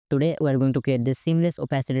Today we are going to create this seamless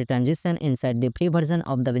opacity transition inside the free version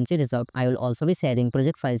of DaVinci Resolve. I will also be sharing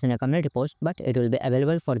project files in a community post, but it will be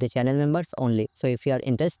available for the channel members only. So if you are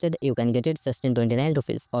interested, you can get it just in 29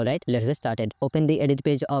 rupees. Alright, let's get started. Open the edit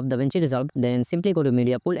page of DaVinci Resolve, then simply go to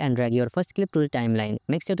media pool and drag your first clip to the timeline.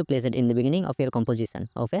 Make sure to place it in the beginning of your composition.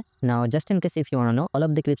 Okay, now just in case if you want to know, all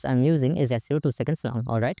of the clips I'm using is actually 2 seconds long.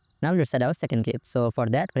 Alright, now let's add our second clip. So for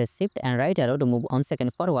that, press shift and right arrow to move 1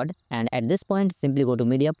 second forward, and at this point simply go to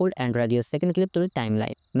media pool and drag your second clip to the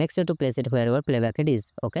timeline. Make sure to place it wherever playback it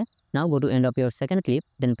is. Okay, now go to end of your second clip,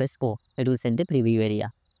 then press O. It will set the preview area.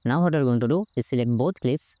 Now what we're going to do is select both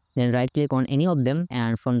clips, then right click on any of them,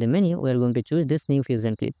 and from the menu we're going to choose this new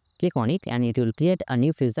fusion clip. Click on it and it will create a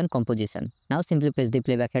new fusion composition. Now simply place the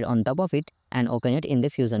playback head on top of it and open it in the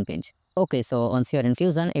fusion page. Okay, so once you're in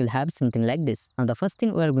fusion, you'll have something like this. Now the first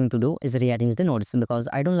thing we're going to do is rearrange the nodes, because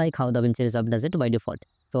I don't like how DaVinci Resolve does it by default.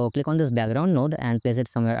 So click on this background node and place it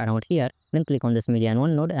somewhere around here. Then click on this median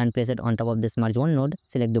one node and place it on top of this merge one node.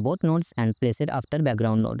 Select the both nodes and place it after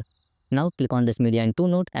background node. Now click on this median 2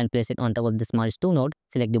 node and place it on top of this merge 2 node.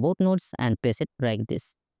 Select the both nodes and place it like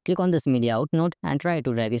this. Click on this media out node and try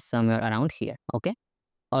to drag it somewhere around here. Okay.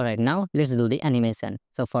 Alright, now let's do the animation.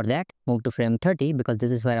 So for that, move to frame 30, because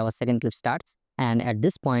this is where our second clip starts. And at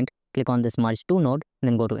this point, click on this merge 2 node,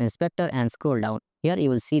 then go to inspector and scroll down. Here you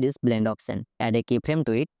will see this blend option. Add a keyframe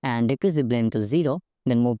to it and decrease the blend to 0.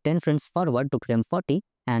 Then move 10 frames forward to frame 40.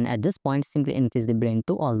 And at this point, simply increase the blend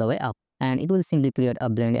to all the way up. And it will simply create a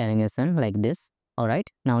blend animation like this. Alright,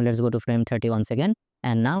 now let's go to frame 30 once again.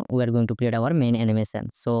 And now we are going to create our main animation.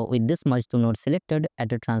 So with this merge 2 node selected,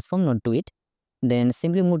 add a transform node to it. Then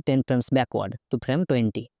simply move 10 frames backward to frame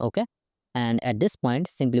 20. Okay, and at this point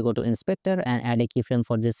simply go to inspector and add a keyframe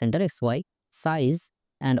for the center XY, size,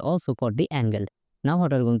 and also for the angle. Now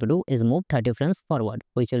what we're going to do is move 30 frames forward,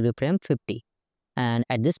 which will be frame 50. And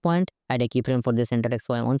at this point add a keyframe for the center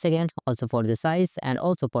XY once again, also for the size and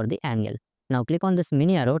also for the angle. Now click on this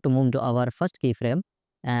mini arrow to move to our first keyframe,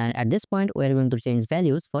 and at this point we're going to change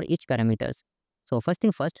values for each parameters. So first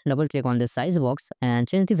thing first, double click on the size box and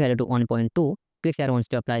change the value to 1.2. Click here once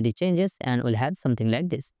to apply the changes and we'll have something like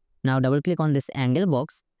this. Now double click on this angle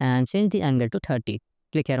box and change the angle to 30.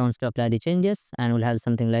 Click here once to apply the changes and we'll have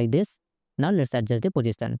something like this. Now let's adjust the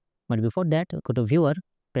position. But before that, go to viewer,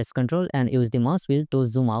 press Ctrl and use the mouse wheel to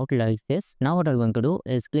zoom out like this. Now what we're going to do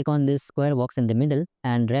is click on this square box in the middle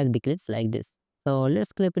and drag the clips like this. So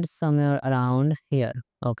let's clip it somewhere around here.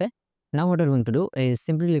 Okay. Now what we're going to do is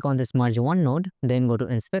simply click on this merge one node, then go to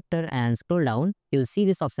inspector and scroll down. You'll see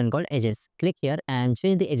this option called edges. Click here and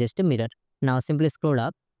change the edges to mirror. Now simply scroll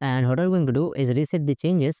up, and what we're going to do is reset the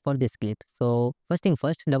changes for this clip. So first thing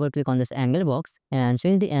first, double click on this angle box and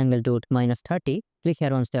change the angle to -30. Click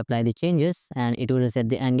here once to apply the changes and it will reset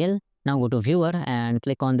the angle. Now go to viewer and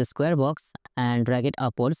click on the square box and drag it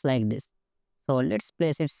upwards like this. So let's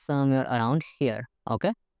place it somewhere around here.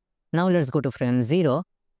 Okay. Now let's go to frame 0.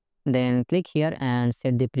 Then click here and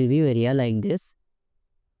set the preview area like this.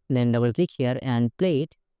 Then double click here and play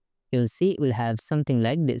it. You'll see we'll have something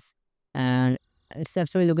like this. And it's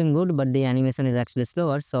actually looking good, but the animation is actually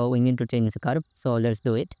slower, so we need to change the curve. So let's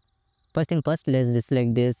do it. First thing first, let's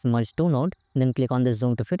select this merge 2 node. Then click on the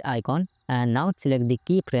zoom to fit icon. And now select the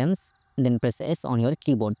keyframes. Then press S on your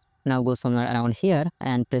keyboard. Now go somewhere around here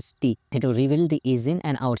and press T. It will reveal the ease in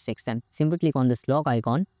and out section. Simply click on this log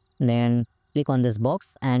icon. Then click on this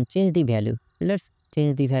box and change the value. Let's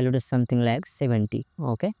change the value to something like 70.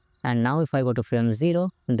 Okay. And now if I go to frame 0,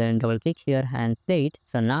 then double click here and play it.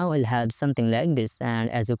 So now we'll have something like this. And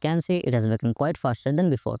as you can see, it has become quite faster than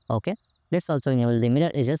before. Okay. Let's also enable the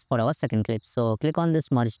mirror edges for our second clip. So click on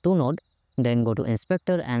this merge 2 node, then go to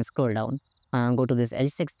inspector and scroll down. Go to this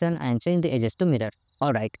edge section and change the edges to mirror.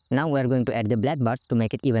 Alright, now we are going to add the black bars to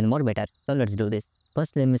make it even more better. So let's do this.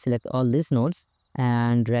 First, let me select all these nodes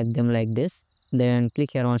and drag them like this. Then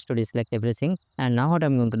click here once to deselect everything. And now what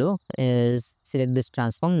I'm going to do is select this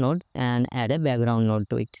transform node and add a background node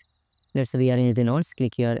to it. Let's rearrange the nodes.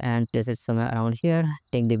 Click here and place it somewhere around here.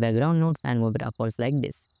 Take the background node and move it upwards like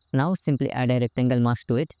this. Now simply add a rectangle mask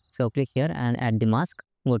to it. So click here and add the mask.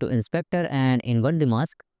 Go to inspector and invert the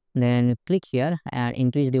mask. Then click here and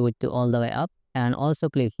increase the width to all the way up. And also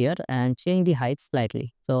click here and change the height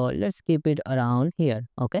slightly. So let's keep it around here.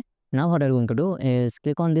 Okay. Now what we're going to do is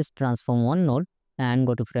click on this transform one node and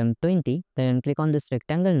go to frame 20. Then click on this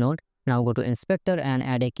rectangle node. Now go to inspector and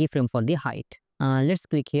add a keyframe for the height. Let's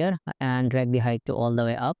click here and drag the height to all the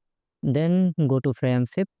way up. Then go to frame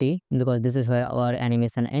 50, because this is where our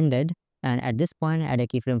animation ended. And at this point add a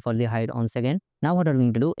keyframe for the height once again. Now what we're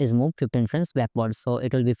going to do is move 15 frames backwards. So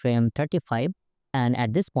it will be frame 35. And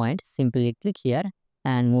at this point simply click here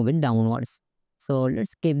and move it downwards. So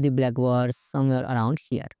let's keep the black bars somewhere around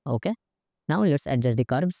here. Okay. Now let's adjust the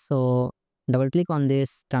curves. So double click on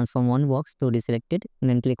this transform one box to deselect it.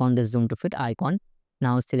 Then click on the zoom to fit icon.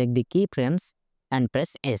 Now select the keyframes and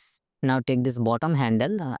press S. Now take this bottom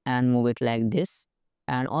handle and move it like this.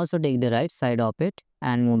 And also take the right side of it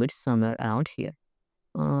and move it somewhere around here.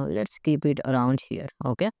 Let's keep it around here.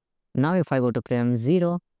 Okay. Now if I go to frame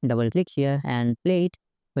 0, double click here and play it,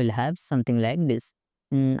 we'll have something like this.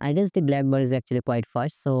 I guess the black bar is actually quite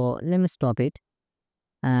fast, so let me stop it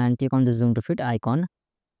and click on the zoom to fit icon.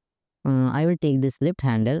 I will take this left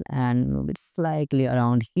handle and move it slightly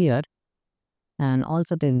around here, and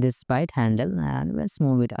also take this right handle and let's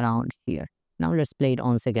move it around here. Now let's play it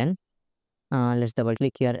once again. Let's double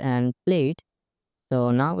click here and play it.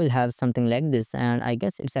 So now we'll have something like this, and I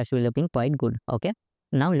guess it's actually looking quite good. Okay.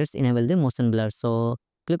 Now let's enable the motion blur. So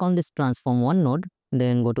click on this transform one node,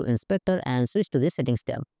 then go to inspector and switch to the settings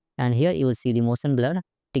tab. And here you will see the motion blur.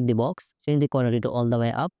 Tick the box, change the quality to all the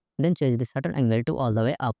way up, then change the shutter angle to all the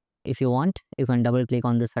way up. If you want, you can double click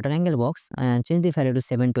on the shutter angle box and change the value to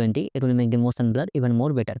 720. It will make the motion blur even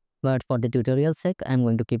more better. But for the tutorial sake, I'm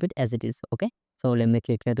going to keep it as it is. Okay. So let me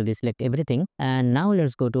click here to deselect everything. And now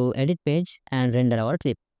let's go to edit page and render our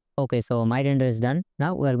clip. Okay, so my render is done.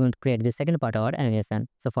 Now we are going to create the second part of our animation.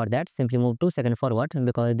 So for that, simply move 2 seconds forward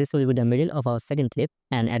because this will be the middle of our second clip.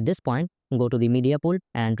 And at this point, go to the media pool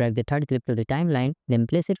and drag the third clip to the timeline. Then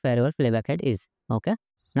place it wherever playback head is. Okay.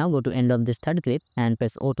 Now go to end of this third clip and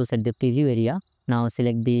press O to set the preview area. Now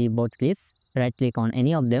select the both clips, right click on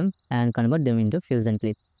any of them and convert them into fusion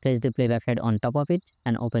clip. Place the playback head on top of it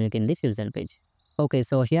and open it in the fusion page. Okay,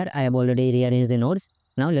 so here I have already rearranged the nodes.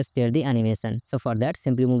 Now let's clear the animation. So for that,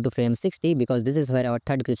 simply move to frame 60 because this is where our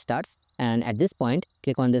third clip starts. And at this point,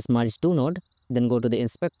 click on this merge to node. Then go to the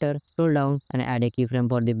inspector, scroll down and add a keyframe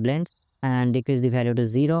for the blend and decrease the value to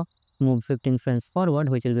 0. Move 15 frames forward,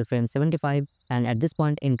 which will be frame 75. And at this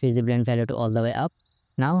point, increase the blend value to all the way up.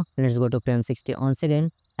 Now let's go to frame 60 once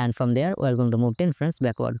again. And from there, we're going to move 10 frames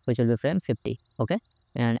backward, which will be frame 50. Okay.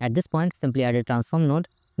 And at this point, simply add a transform node.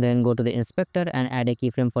 Then go to the inspector and add a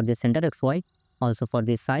keyframe for the center XY, also for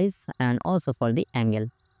the size and also for the angle.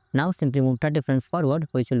 Now simply move 30 frames forward,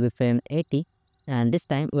 which will be frame 80. And this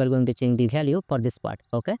time we are going to change the value for this part.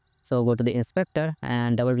 Okay. So go to the inspector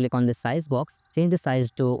and double click on the size box, change the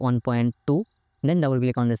size to 1.2. Then double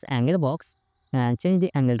click on this angle box and change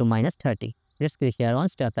the angle to -30. Let's click here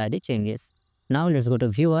once to apply the changes. Now let's go to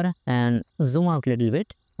viewer and zoom out a little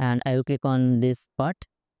bit. And I will click on this part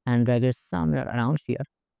and drag it somewhere around here.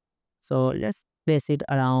 So let's place it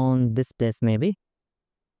around this place maybe.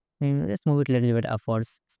 Let's move it a little bit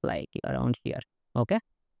upwards, slightly around here. Okay.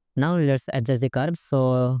 Now let's adjust the curves.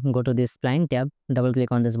 So go to this spline tab, double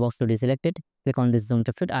click on this box to deselect it, click on this zoom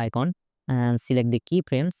to fit icon and select the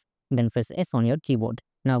keyframes, then press S on your keyboard.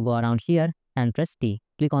 Now go around here and press T.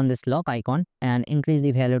 Click on this lock icon and increase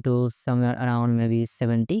the value to somewhere around maybe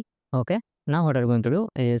 70. Okay. Now what we're going to do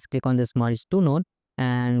is click on this merge to node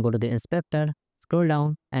and go to the inspector, scroll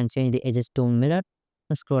down and change the edges to mirror,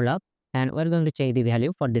 scroll up and we're going to change the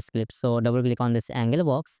value for this clip. So double click on this angle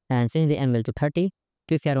box and change the angle to 30.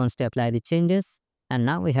 Click here once to apply the changes and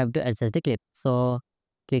now we have to adjust the clip. So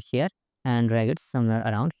click here and drag it somewhere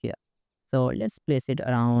around here. So let's place it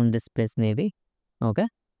around this place maybe. Okay.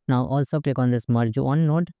 Now also click on this merge one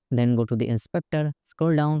node, then go to the inspector,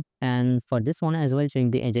 scroll down and for this one as well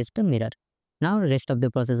change the edges to mirror. Now rest of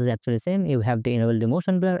the process is actually same. You have to enable the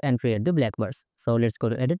motion blur and create the black bars. So let's go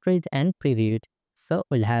to edit breathe and preview it. So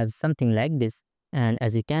we'll have something like this. And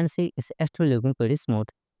as you can see, it's actually looking pretty smooth.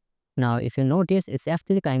 Now if you notice, it's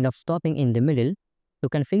actually kind of stopping in the middle. You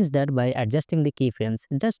can fix that by adjusting the keyframes.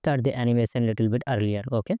 Just start the animation a little bit earlier.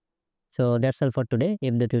 Okay. So that's all for today.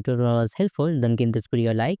 If the tutorial was helpful, then give this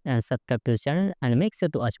video a like and subscribe to this channel and make sure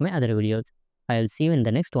to watch my other videos. I'll see you in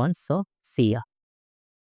the next one. So see ya.